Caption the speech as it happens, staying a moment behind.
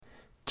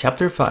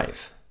Chapter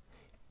 5.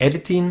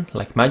 Editing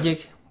like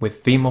magic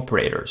with Vim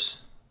operators.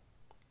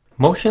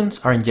 Motions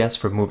aren't just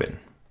for moving.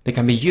 They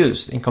can be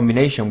used in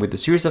combination with a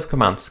series of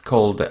commands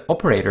called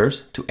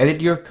operators to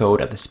edit your code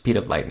at the speed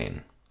of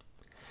lightning.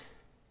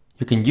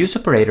 You can use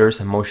operators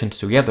and motions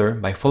together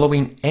by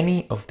following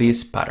any of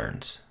these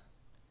patterns.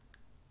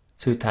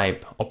 So you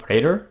type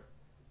operator,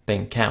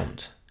 then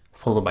count,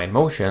 followed by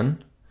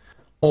motion,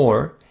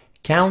 or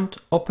count,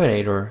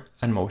 operator,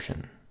 and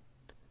motion.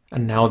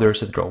 And now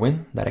there's a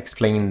drawing that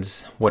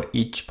explains what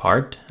each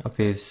part of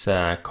this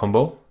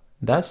combo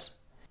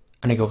does,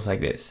 and it goes like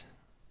this.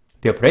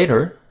 The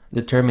operator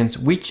determines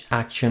which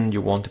action you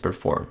want to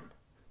perform.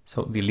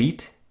 So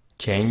delete,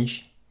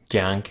 change,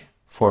 jank,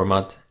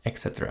 format,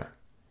 etc.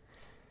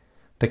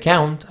 The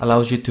count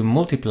allows you to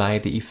multiply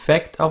the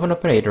effect of an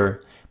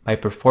operator by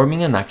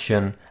performing an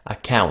action a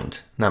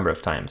count number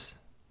of times.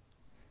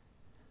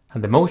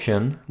 And the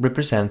motion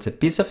represents a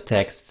piece of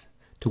text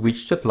to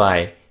which to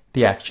apply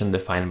the action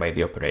defined by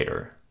the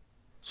operator.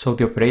 So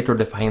the operator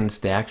defines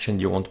the action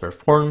you want to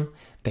perform,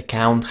 the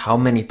count how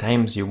many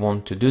times you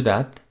want to do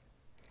that,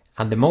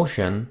 and the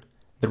motion,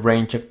 the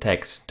range of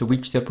text to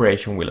which the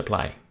operation will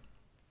apply.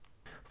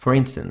 For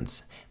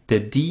instance, the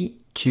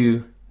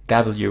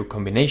D2W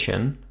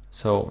combination,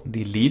 so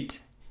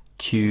delete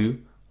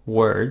 2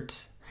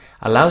 words,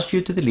 allows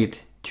you to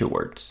delete 2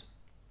 words.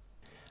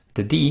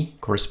 The D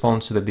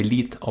corresponds to the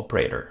delete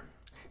operator.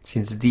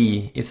 Since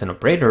D is an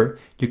operator,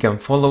 you can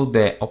follow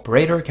the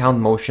operator count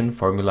motion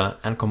formula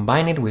and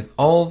combine it with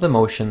all the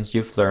motions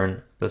you've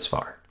learned thus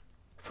far.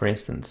 For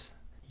instance,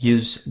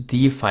 use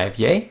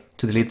D5J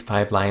to delete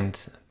 5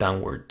 lines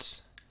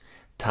downwards.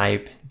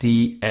 Type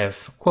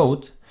df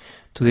quote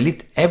to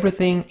delete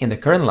everything in the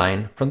current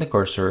line from the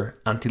cursor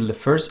until the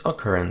first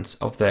occurrence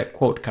of the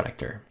quote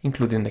character,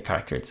 including the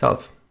character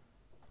itself.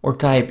 Or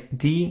type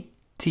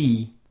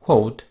dt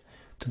quote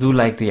to do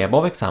like the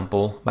above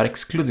example but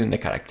excluding the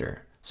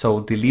character.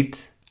 So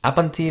delete up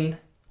until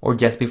or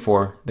just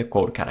before the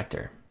quote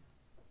character.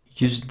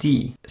 Use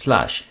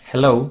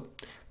d/hello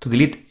to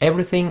delete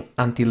everything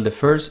until the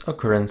first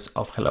occurrence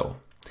of hello.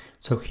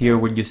 So here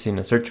we're using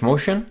a search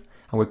motion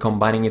and we're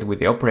combining it with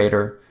the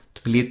operator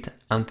to delete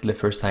until the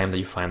first time that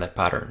you find that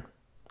pattern.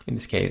 In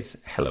this case,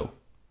 hello.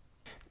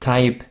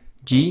 Type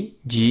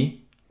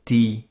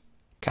GGD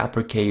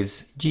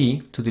uppercase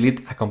G to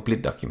delete a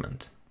complete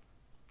document.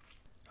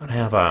 And I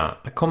have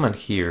a comment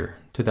here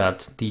to that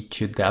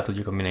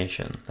D2W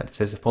combination that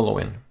says the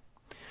following.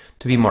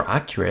 To be more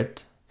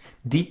accurate,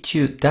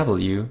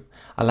 D2W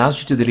allows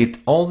you to delete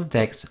all the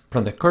text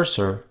from the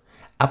cursor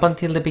up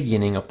until the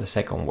beginning of the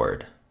second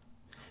word.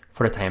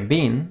 For the time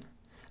being,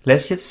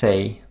 let's just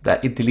say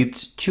that it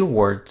deletes 2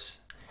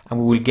 words and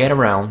we will get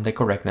around the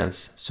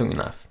correctness soon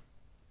enough.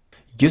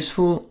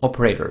 Useful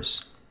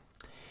operators.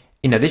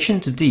 In addition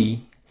to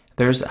D,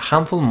 there's a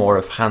handful more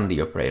of handy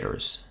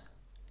operators.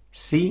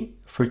 C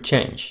for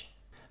change.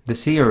 The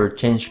C or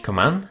change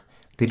command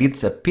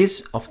deletes a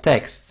piece of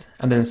text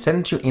and then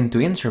sends you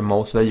into insert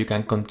mode so that you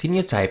can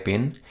continue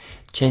typing,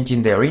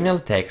 changing the original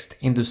text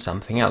into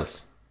something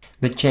else.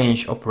 The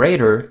change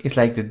operator is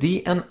like the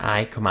D and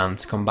I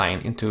commands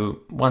combined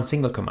into one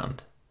single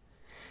command.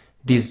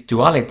 This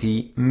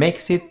duality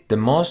makes it the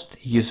most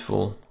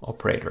useful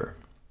operator.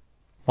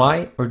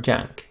 Y or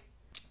jank.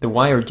 The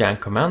Y or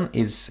jank command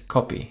is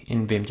copy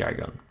in Vim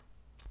jargon.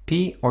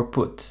 P or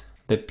put.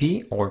 The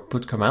P or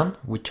put command,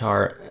 which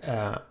are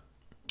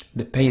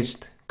the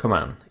paste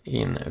command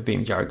in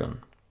Vim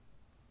jargon.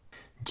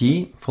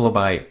 G followed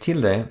by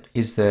tilde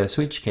is the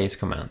switch case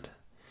command.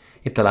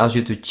 It allows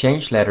you to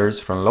change letters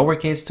from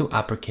lowercase to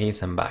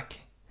uppercase and back.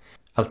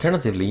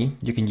 Alternatively,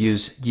 you can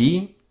use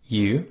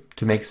GU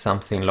to make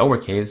something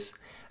lowercase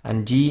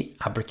and G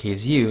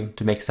uppercase U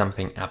to make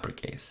something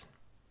uppercase.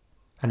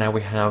 And now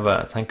we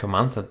have some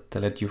commands that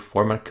let you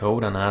format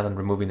code and add and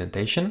remove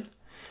indentation,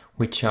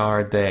 which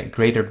are the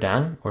greater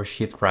than or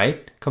shift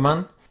right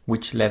command,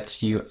 which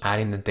lets you add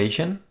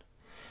indentation,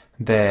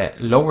 the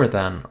lower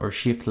than or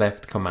shift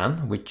left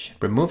command, which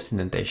removes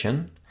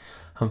indentation,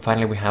 and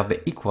finally we have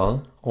the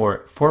equal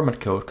or format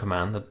code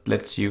command that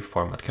lets you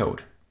format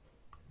code.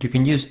 You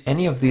can use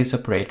any of these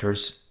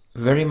operators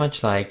very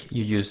much like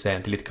you use the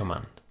delete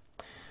command,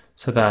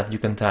 so that you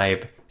can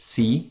type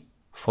C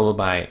followed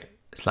by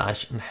 /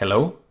 and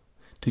hello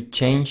to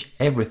change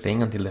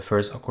everything until the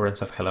first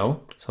occurrence of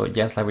hello. So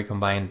just like we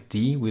combine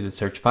D with the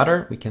search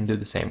pattern, we can do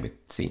the same with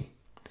C.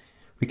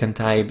 We can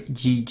type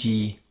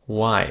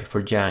GGY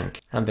for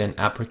jank and then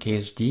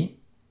uppercase G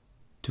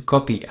to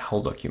copy a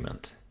whole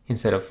document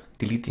instead of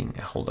deleting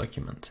a whole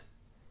document.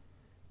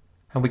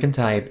 And we can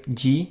type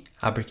G,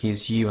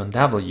 uppercase U and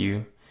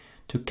W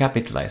to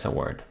capitalize a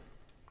word.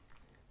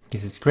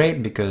 This is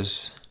great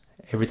because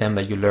every time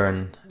that you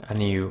learn a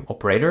new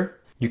operator,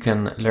 you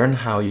can learn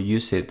how you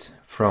use it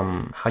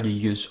from how you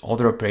use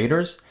other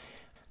operators,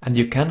 and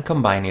you can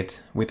combine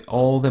it with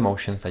all the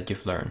motions that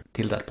you've learned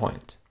till that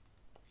point.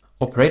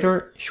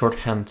 Operator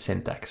shorthand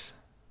syntax.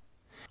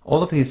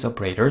 All of these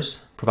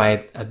operators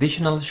provide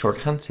additional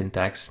shorthand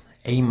syntax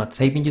aimed at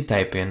saving you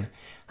typing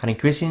and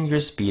increasing your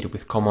speed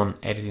with common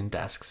editing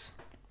tasks.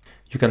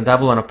 You can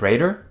double an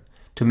operator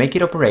to make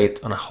it operate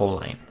on a whole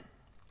line.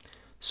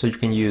 So you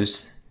can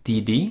use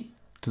DD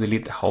to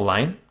delete the whole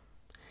line,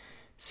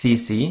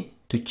 CC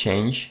to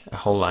change a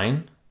whole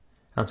line,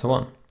 and so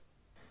on.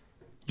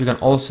 You can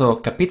also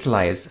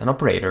capitalize an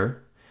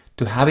operator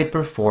to have it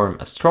perform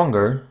a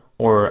stronger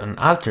or an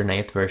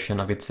alternate version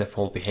of its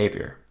default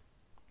behavior.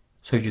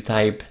 So if you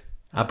type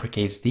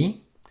uppercase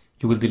D,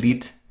 you will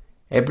delete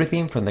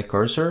everything from the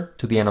cursor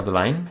to the end of the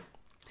line.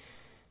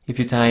 If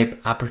you type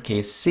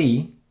uppercase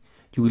C,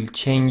 you will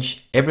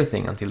change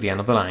everything until the end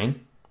of the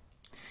line.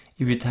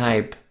 If you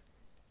type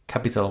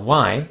capital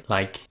Y,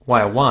 like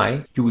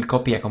YY, you will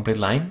copy a complete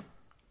line.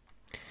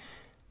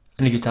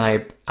 And if you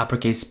type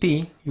uppercase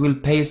P, you will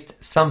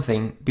paste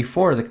something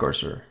before the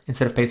cursor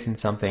instead of pasting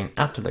something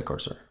after the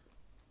cursor.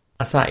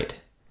 Aside,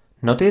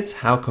 notice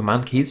how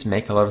command keys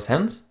make a lot of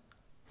sense?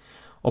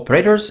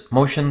 Operators,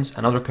 motions,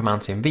 and other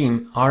commands in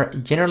Vim are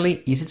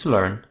generally easy to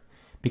learn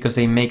because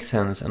they make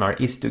sense and are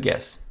easy to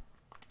guess.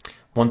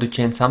 Want to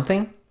change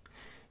something?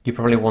 You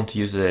probably want to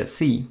use the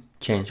C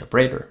change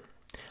operator.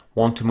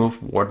 Want to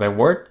move word by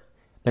word?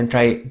 Then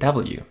try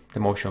W, the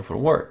motion for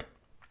word.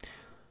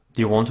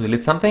 Do you want to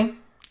delete something?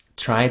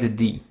 Try the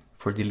D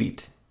for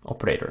delete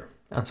operator,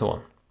 and so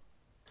on.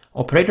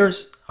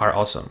 Operators are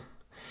awesome,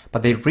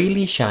 but they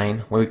really shine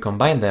when we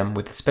combine them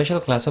with a special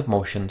class of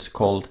motions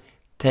called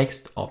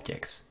text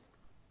objects.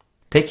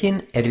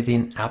 Taking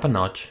editing up a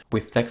notch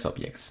with text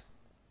objects.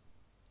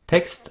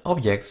 Text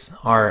objects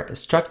are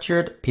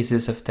structured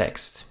pieces of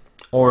text,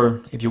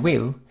 or, if you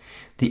will,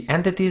 the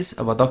entities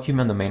of a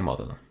document domain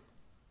model.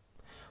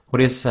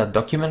 What is a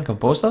document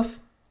composed of?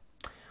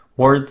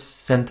 Words,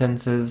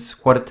 sentences,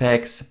 quoted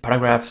text,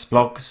 paragraphs,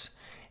 blocks,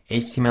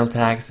 HTML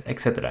tags,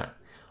 etc.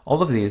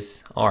 All of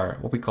these are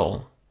what we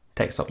call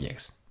text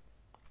objects.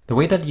 The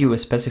way that you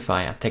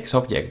specify a text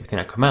object within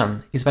a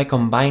command is by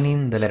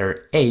combining the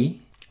letter A,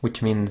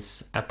 which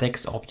means a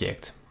text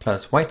object,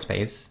 plus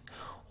whitespace,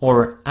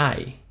 or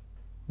I,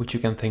 which you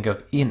can think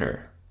of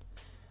inner,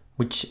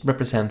 which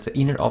represents the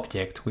inner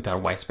object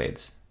without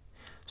whitespace.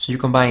 So you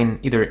combine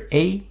either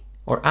A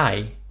or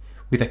I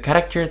with a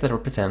character that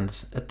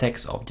represents a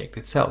text object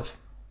itself.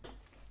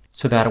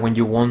 So that when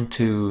you want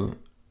to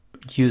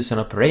use an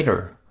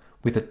operator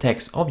with a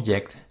text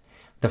object,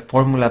 the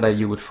formula that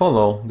you would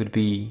follow would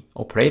be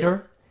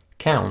operator,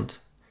 count,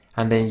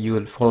 and then you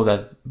would follow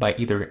that by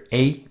either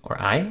A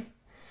or I,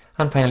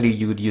 and finally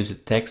you would use the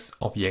text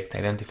object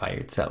identifier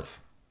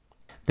itself.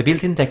 The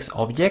built-in text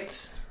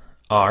objects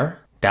are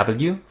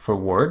W for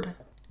word,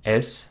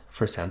 S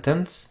for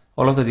sentence,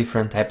 all of the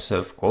different types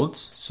of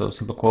quotes, so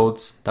simple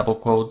quotes, double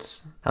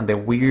quotes, and the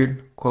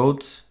weird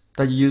quotes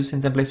that you use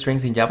in template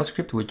strings in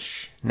JavaScript,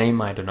 which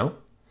name I don't know.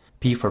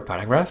 P for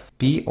paragraph,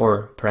 P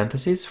or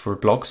parentheses for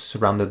blocks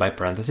surrounded by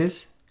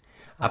parentheses,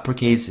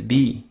 uppercase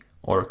B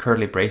or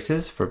curly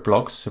braces for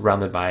blocks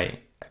surrounded by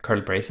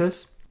curly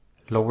braces,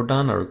 lower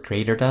than or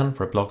greater than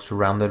for blocks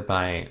surrounded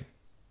by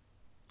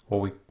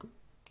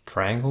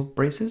triangle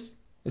braces,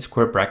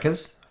 square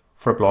brackets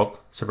for a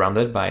block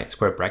surrounded by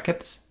square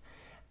brackets,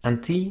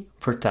 and T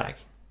for tag.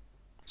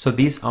 So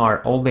these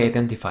are all the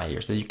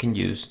identifiers that you can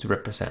use to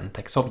represent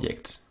text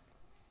objects.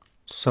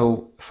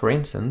 So, for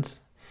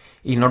instance,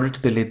 in order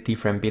to delete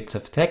different bits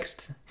of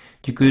text,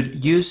 you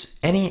could use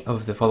any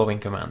of the following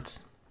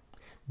commands.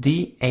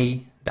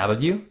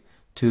 DAW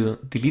to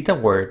delete a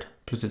word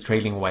plus the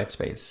trailing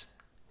whitespace.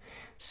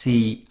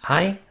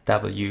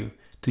 CIW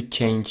to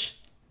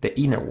change the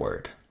inner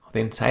word, the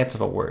insides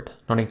of a word,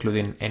 not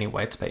including any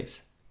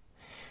whitespace.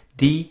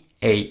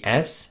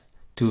 DAS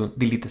to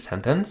delete the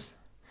sentence,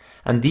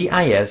 and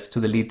DIS to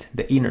delete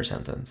the inner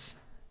sentence.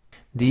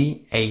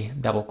 DA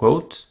double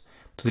quotes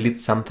to delete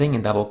something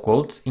in double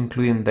quotes,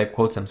 including the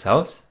quotes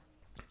themselves,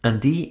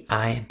 and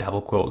DI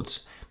double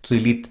quotes to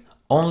delete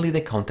only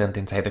the content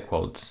inside the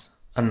quotes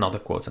and not the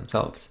quotes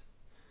themselves.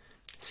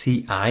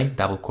 CI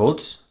double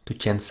quotes to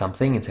change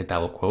something inside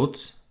double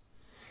quotes,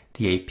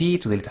 DAP to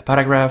delete a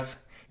paragraph,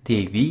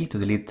 DAB to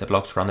delete a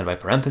block surrounded by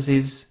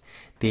parentheses,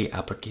 the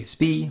uppercase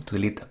B to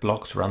delete a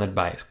block surrounded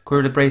by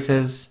curly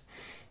braces,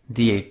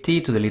 DAT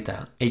to delete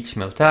a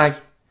HTML tag,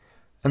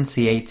 and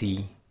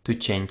CAT to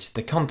change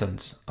the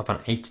contents of an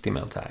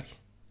HTML tag.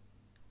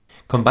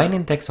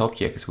 Combining text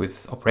objects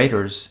with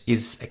operators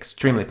is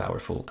extremely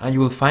powerful, and you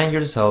will find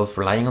yourself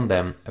relying on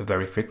them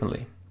very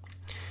frequently.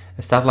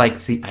 Stuff like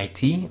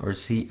CIT or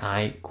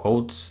CI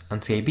quotes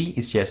and CAB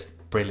is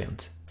just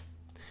brilliant.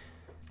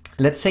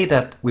 Let's say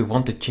that we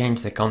want to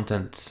change the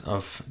contents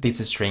of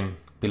this string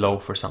below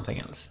for something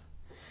else.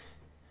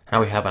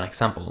 Now we have an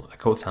example, a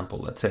code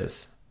sample that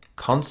says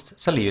const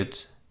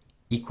salute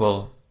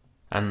equal,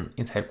 and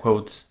inside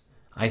quotes,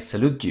 I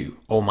salute you,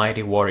 O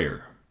mighty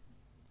warrior.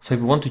 So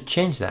if we want to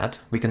change that,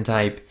 we can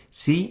type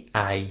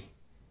CI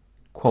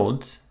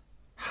quotes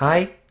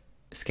hi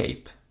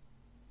escape.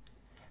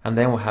 And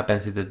then what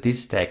happens is that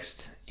this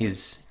text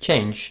is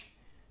changed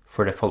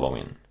for the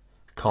following: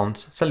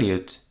 const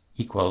salute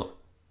equal,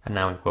 and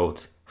now in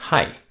quotes,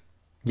 hi.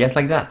 Just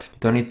like that. You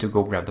don't need to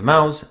go grab the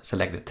mouse,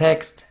 select the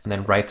text, and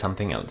then write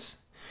something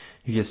else.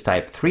 You just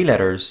type 3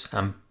 letters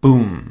and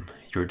boom,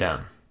 you're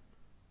done.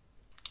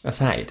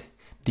 Aside,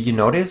 did you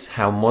notice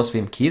how most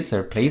Vim keys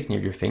are placed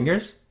near your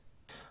fingers?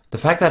 The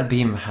fact that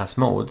Vim has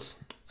modes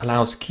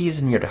allows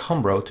keys near the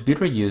home row to be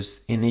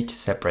reused in each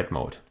separate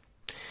mode.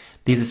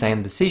 This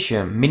design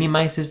decision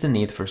minimizes the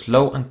need for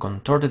slow and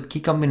contorted key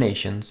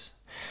combinations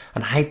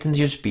and heightens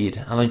your speed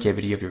and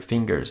longevity of your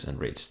fingers and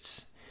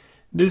wrists.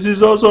 This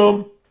is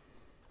awesome!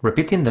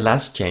 Repeating the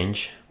last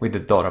change with the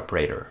dot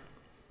operator.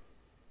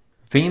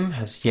 Vim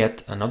has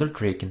yet another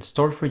trick in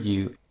store for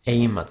you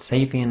aimed at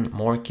saving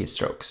more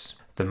keystrokes.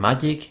 The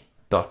magic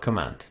dot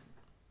command.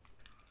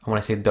 And when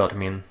I say dot, I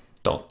mean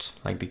dot,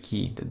 like the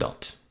key, the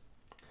dot.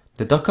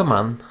 The dot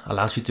command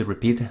allows you to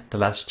repeat the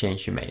last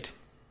change you made.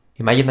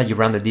 Imagine that you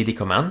run the dd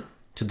command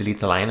to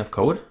delete a line of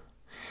code.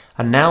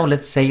 And now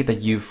let's say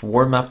that you've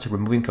warmed up to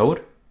removing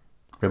code.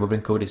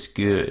 Removing code is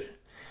good.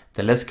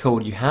 The less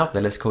code you have,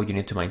 the less code you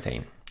need to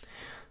maintain.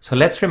 So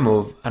let's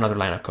remove another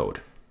line of code.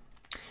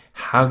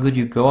 How could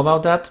you go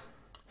about that?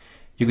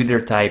 You could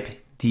either type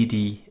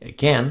dd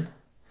again,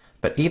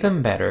 but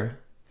even better,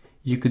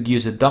 you could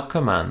use a dot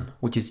command,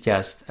 which is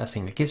just a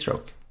single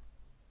keystroke.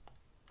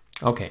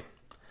 Okay,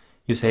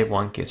 you save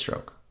one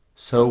keystroke.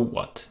 So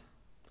what?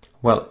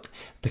 Well,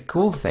 the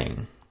cool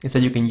thing is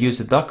that you can use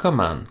the dot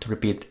command to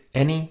repeat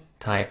any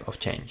type of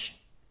change,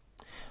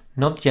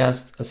 not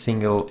just a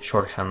single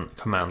shorthand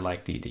command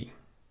like dd.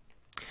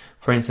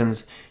 For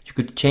instance, you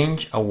could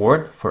change a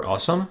word for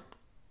awesome,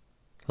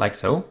 like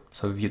so.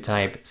 So if you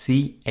type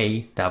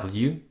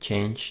CAW,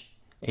 change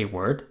a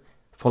word,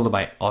 followed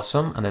by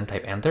awesome, and then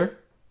type enter,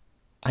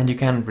 and you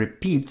can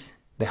repeat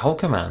the whole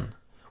command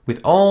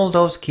with all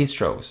those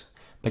keystrokes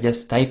by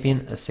just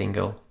typing a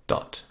single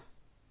dot.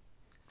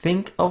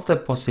 Think of the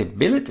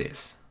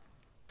possibilities!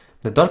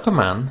 The dot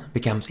command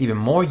becomes even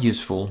more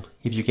useful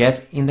if you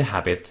get in the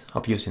habit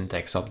of using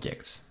text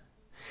objects.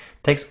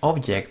 Text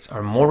objects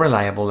are more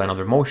reliable than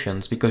other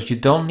motions because you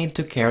don't need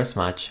to care as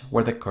much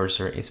where the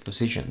cursor is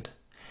positioned.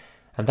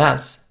 And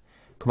thus,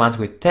 commands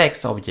with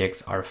text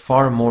objects are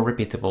far more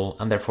repeatable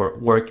and therefore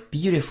work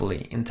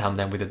beautifully in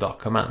tandem with the dot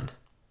command.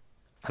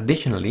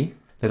 Additionally,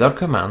 the dot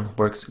command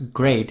works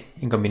great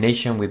in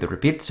combination with the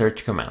repeat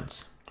search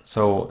commands.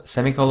 So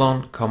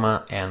semicolon,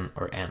 comma, n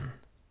or n.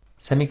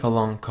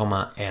 Semicolon,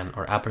 comma, n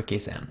or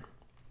uppercase n.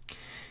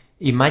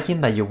 Imagine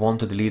that you want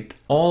to delete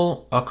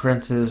all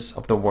occurrences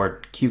of the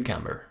word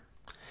cucumber.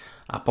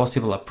 A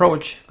possible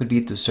approach could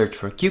be to search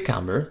for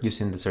cucumber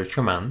using the search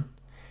command,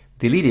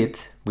 delete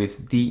it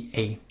with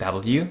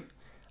DAW,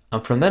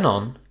 and from then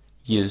on,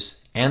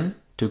 use N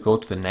to go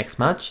to the next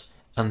match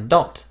and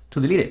dot to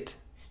delete it.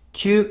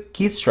 2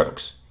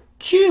 keystrokes.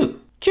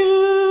 Choo!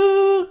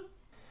 Choo!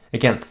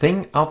 Again,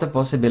 think of the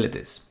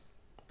possibilities.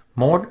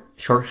 More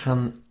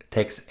shorthand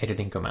text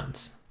editing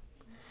commands.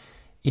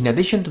 In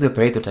addition to the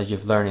operators that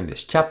you've learned in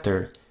this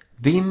chapter,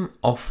 Vim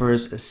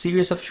offers a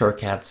series of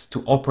shortcuts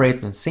to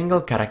operate on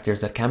single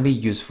characters that can be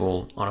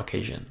useful on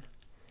occasion.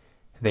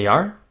 They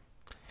are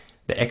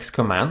the X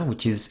command,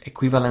 which is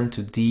equivalent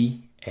to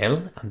DL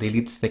and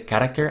deletes the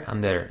character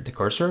under the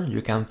cursor.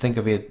 You can think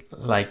of it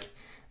like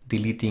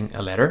deleting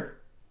a letter.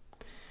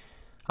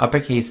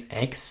 Uppercase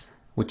X,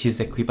 which is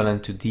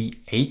equivalent to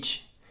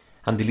DH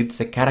and deletes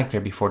the character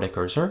before the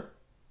cursor.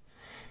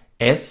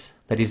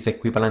 S, that is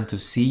equivalent to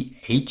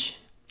CH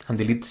and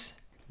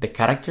deletes the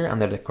character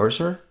under the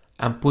cursor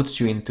and puts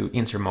you into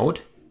insert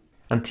mode.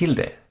 And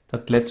tilde,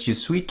 that lets you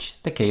switch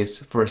the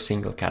case for a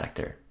single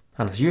character.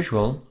 And as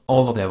usual,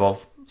 all of the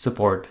above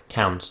support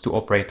counts to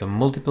operate on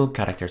multiple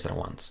characters at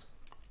once.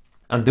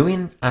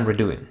 Undoing and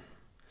redoing.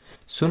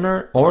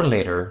 Sooner or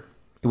later,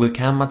 it will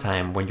come a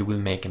time when you will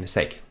make a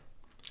mistake.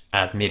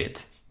 Admit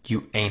it,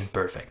 you ain't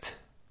perfect.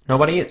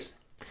 Nobody is.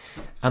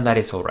 And that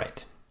is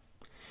alright.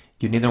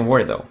 You needn't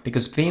worry though,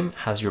 because Vim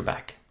has your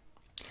back.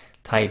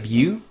 Type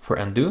U for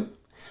undo,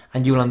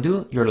 and you will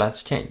undo your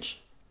last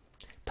change.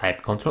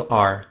 Type Ctrl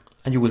R,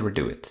 and you will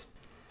redo it.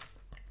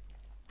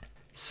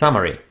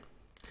 Summary.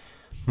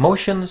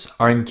 Motions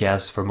aren't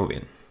just for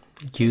moving.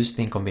 Used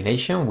in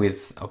combination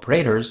with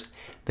operators,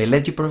 they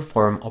let you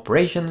perform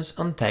operations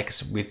on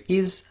text with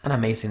ease and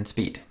amazing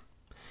speed.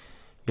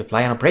 You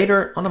apply an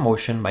operator on a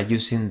motion by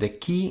using the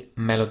key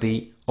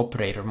melody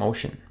operator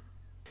motion.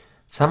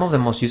 Some of the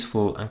most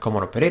useful and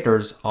common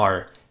operators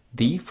are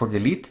D for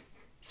delete,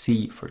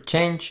 C for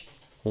change,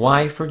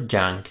 Y for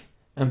junk,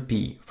 and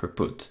P for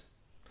put.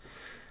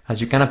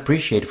 As you can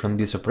appreciate from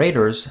these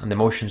operators and the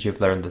motions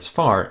you've learned thus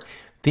far,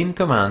 Vim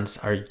commands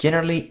are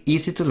generally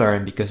easy to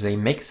learn because they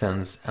make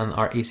sense and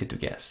are easy to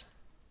guess.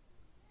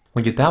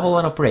 When you double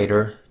an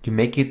operator, you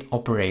make it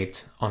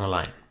operate on a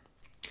line.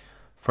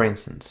 For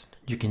instance,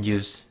 you can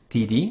use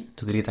DD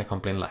to delete a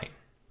complete line.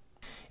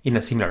 In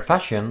a similar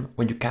fashion,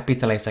 when you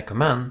capitalize a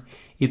command,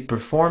 it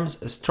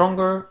performs a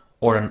stronger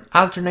or an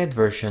alternate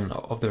version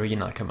of the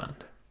original command.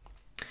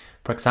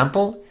 For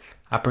example,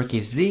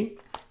 uppercase D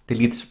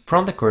deletes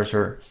from the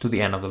cursor to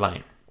the end of the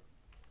line.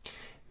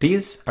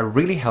 These are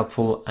really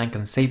helpful and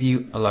can save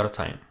you a lot of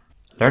time.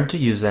 Learn to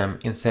use them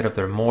instead of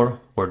their more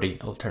wordy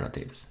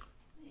alternatives.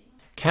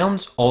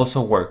 Counts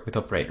also work with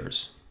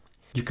operators.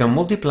 You can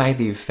multiply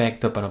the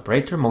effect of an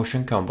operator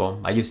motion combo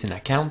by using a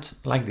count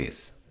like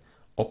this: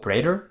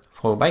 operator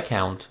followed by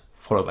count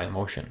followed by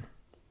motion.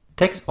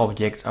 Text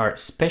objects are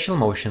special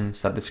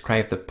motions that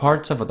describe the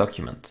parts of a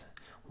document,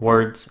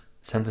 words,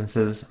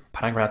 sentences,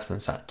 paragraphs,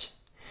 and such.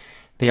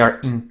 They are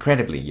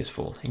incredibly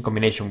useful in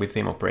combination with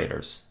Vim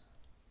operators.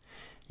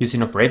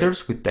 Using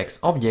operators with text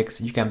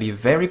objects, you can be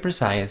very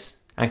precise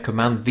and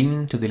command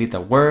Vim to delete a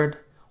word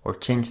or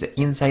change the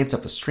insides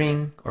of a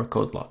string or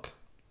code block.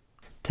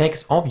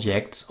 Text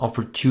objects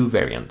offer two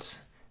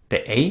variants: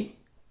 the A,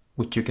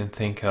 which you can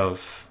think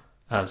of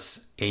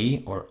as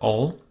A or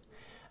all,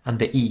 and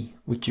the E,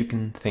 which you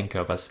can think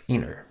of as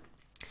inner.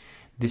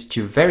 These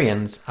two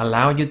variants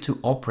allow you to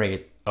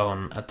operate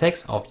on a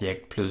text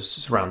object plus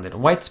surrounded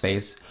white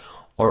space,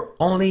 or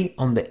only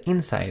on the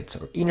insides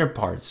or inner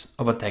parts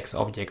of a text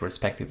object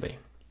respectively.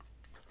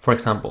 For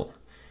example,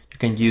 you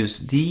can use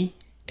D,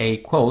 A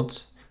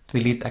quotes to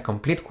delete a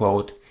complete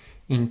quote,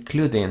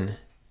 including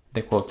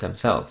the quotes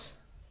themselves.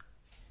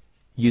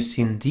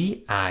 Using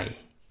DI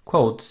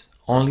quotes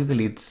only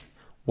deletes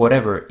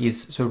whatever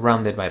is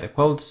surrounded by the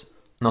quotes,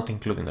 not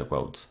including the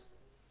quotes.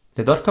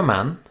 The dot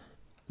command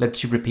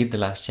lets you repeat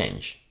the last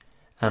change,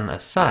 and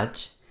as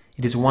such,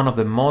 it is one of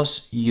the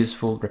most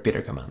useful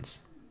repeater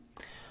commands.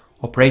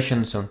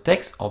 Operations on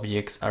text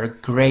objects are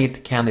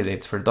great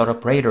candidates for dot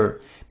operator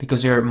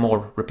because they are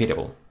more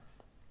repeatable.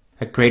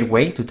 A great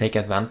way to take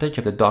advantage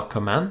of the dot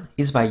command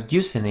is by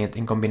using it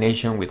in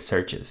combination with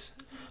searches.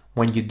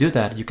 When you do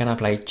that, you can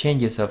apply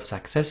changes of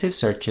successive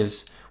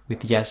searches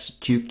with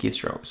just two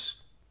keystrokes: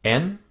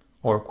 N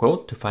or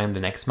quote to find the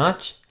next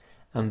match,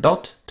 and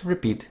dot to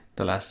repeat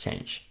the last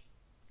change.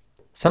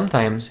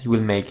 Sometimes you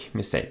will make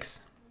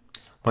mistakes.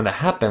 When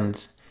that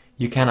happens,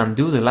 you can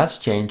undo the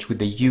last change with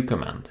the U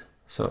command,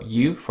 so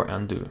U for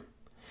undo.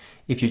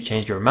 If you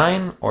change your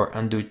mind or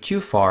undo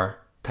too far,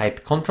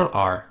 type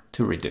Ctrl-R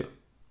to redo.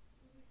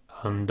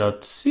 And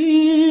that's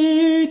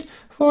it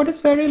for this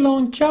very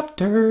long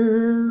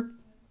chapter.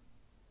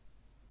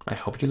 I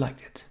hope you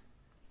liked it.